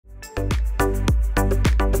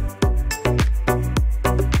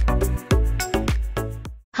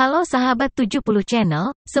Halo sahabat 70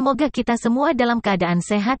 channel, semoga kita semua dalam keadaan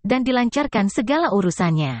sehat dan dilancarkan segala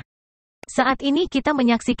urusannya. Saat ini kita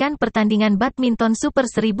menyaksikan pertandingan Badminton Super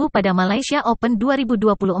 1000 pada Malaysia Open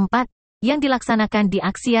 2024, yang dilaksanakan di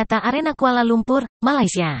Axiata Arena Kuala Lumpur,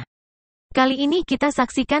 Malaysia. Kali ini kita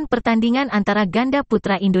saksikan pertandingan antara ganda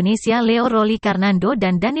putra Indonesia Leo Rolly Carnando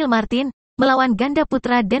dan Daniel Marthin, melawan ganda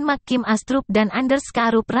putra Denmark Kim Astrup dan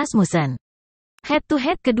Skaarup Rasmussen.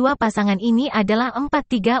 Head-to-head kedua pasangan ini adalah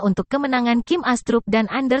 4-3 untuk kemenangan Kim Astrup dan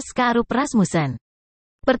Skaarup Rasmussen.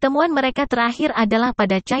 Pertemuan mereka terakhir adalah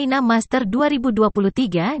pada China Master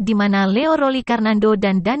 2023 di mana Leo Rolly Carnando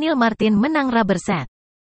dan Daniel Marthin menang rubber set.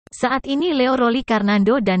 Saat ini Leo Rolly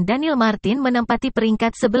Carnando dan Daniel Marthin menempati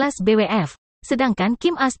peringkat 11 BWF, sedangkan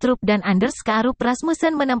Kim Astrup dan Skaarup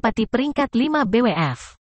Rasmussen menempati peringkat 5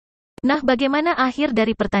 BWF. Nah, bagaimana akhir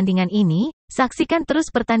dari pertandingan ini? Saksikan terus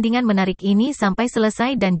pertandingan menarik ini sampai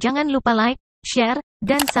selesai dan jangan lupa like, share,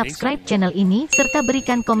 dan subscribe channel ini serta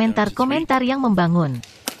berikan komentar-komentar yang membangun.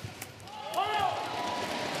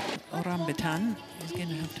 Rambutan is going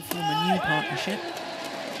to have to form a new partnership.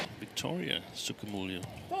 Victoria Sukamulio.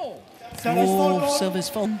 Service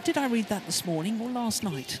fault. Did I read that this morning or last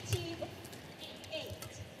night?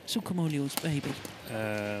 Sukamulio's baby.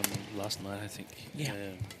 Last night, I think. Yeah.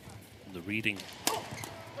 The reading,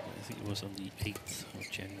 I think it was on the 8th of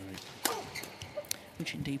January.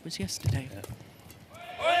 Which indeed was yesterday. Yeah.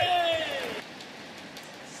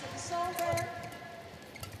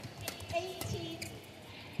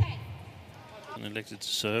 And elected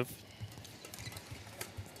to serve.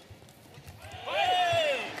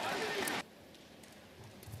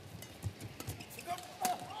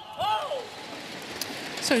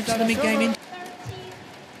 So it's the mid-game in.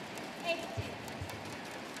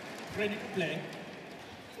 Ready to play.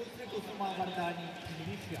 Putri Kusuma Wardani,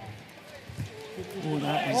 Indonesia. Oh,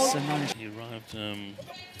 that was nice. He arrived a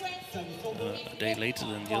day later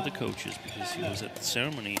than the other coaches because he was at the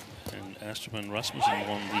ceremony, and Astrup and Rasmussen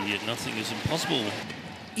won the Nothing is Impossible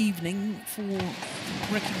Evening for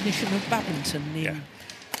recognition of badminton in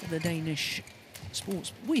the Danish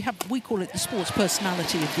sports. We call it the Sports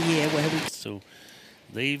Personality of the Year, where we. So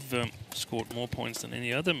they've scored more points than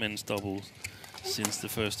any other men's doubles since the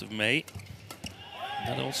 1st of May.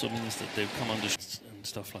 That also means that they've come under and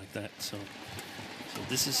stuff like that. So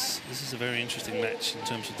this is a very interesting match in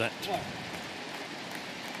terms of that.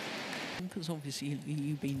 Because obviously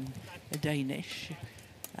you've been a Danish,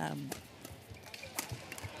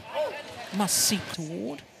 must seek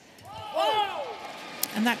toward,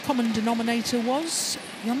 and that common denominator was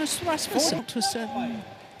Jonatan Rasmussen to a certain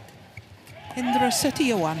Indra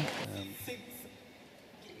Setiowan.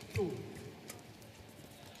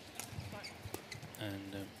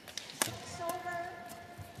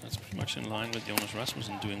 That's pretty much in line with Jonatan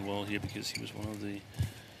Rasmussen doing well here because he was one of the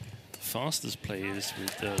fastest players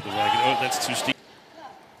with the racket. Oh, that's too steep.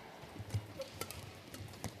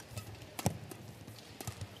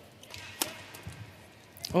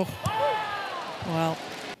 Oh, well.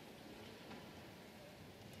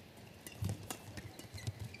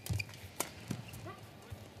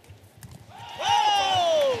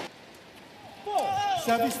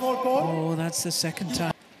 Service for goal. Oh, that's the second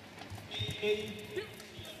time.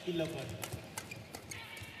 11.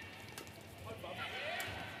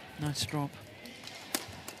 Nice drop.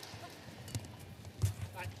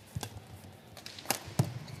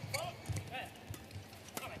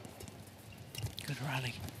 Good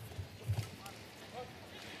rally.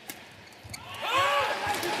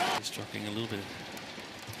 He's struggling a little bit.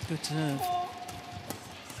 Good serve.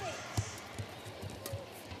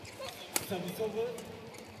 Service over.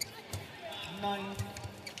 9-12.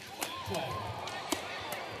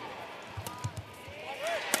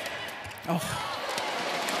 Oh.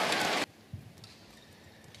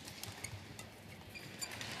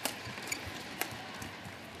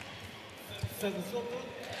 Service over.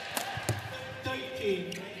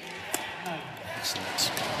 13-9.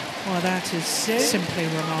 Excellent. Well, that is simply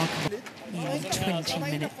remarkable. In 20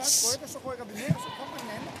 minutes.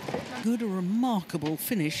 Good, a remarkable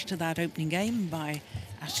finish to that opening game by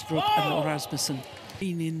Astrup and Rasmussen.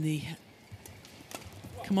 Been in the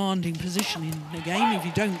commanding position in the game. If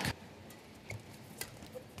you don't.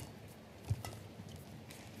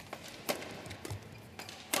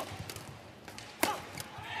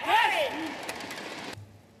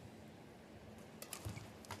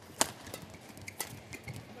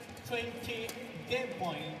 Game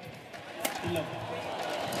point 11.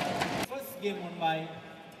 First game won by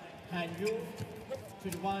Hanyu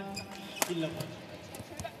 21-11.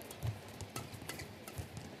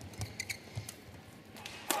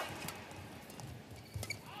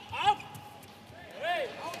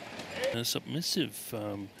 submissive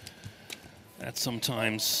at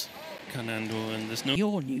sometimes, Carnando, and there's no...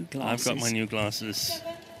 Your new glasses. I've got my new glasses.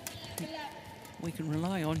 We can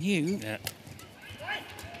rely on you. Yeah.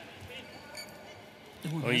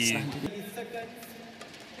 Oh, Oh, that's yeah. landed. 20 seconds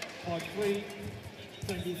for 3,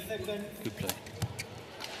 20 seconds. Good play.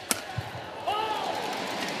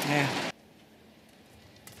 Yeah.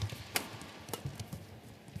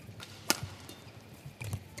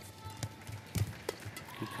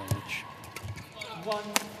 Good coverage. 1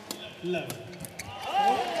 low.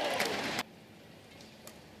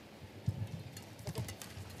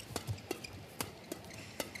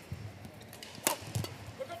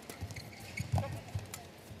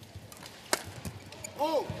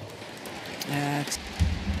 That's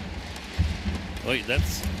Wait,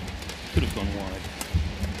 that's could have gone wide.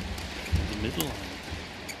 The middle line.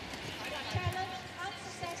 Challenge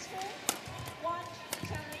unsuccessful. One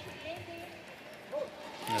challenge ending.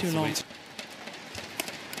 That's too the long. way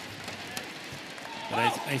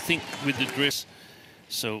But I think with the drifts,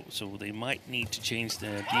 so they might need to change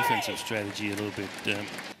their defensive strategy a little bit.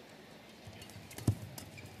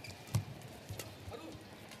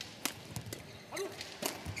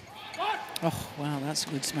 Oh, wow, that's a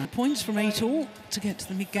good smash. Points from 8-all to get to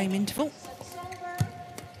the mid-game interval.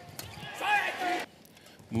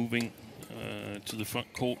 Moving to the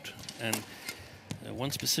front court, and one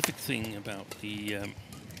specific thing about the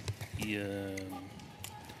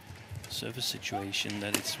service situation,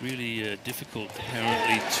 that it's really difficult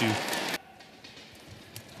apparently to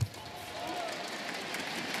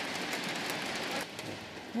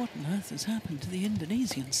What on earth has happened to the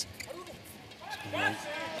Indonesians? 12,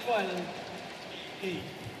 8.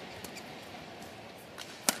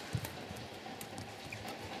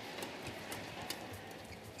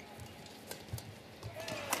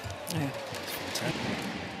 Yeah.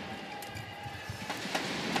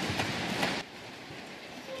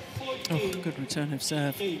 Oh, good return of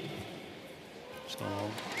serve. 21-16,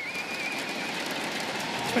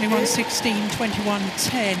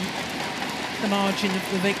 21-10, the margin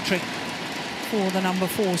of the victory for the number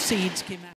 4 seeds.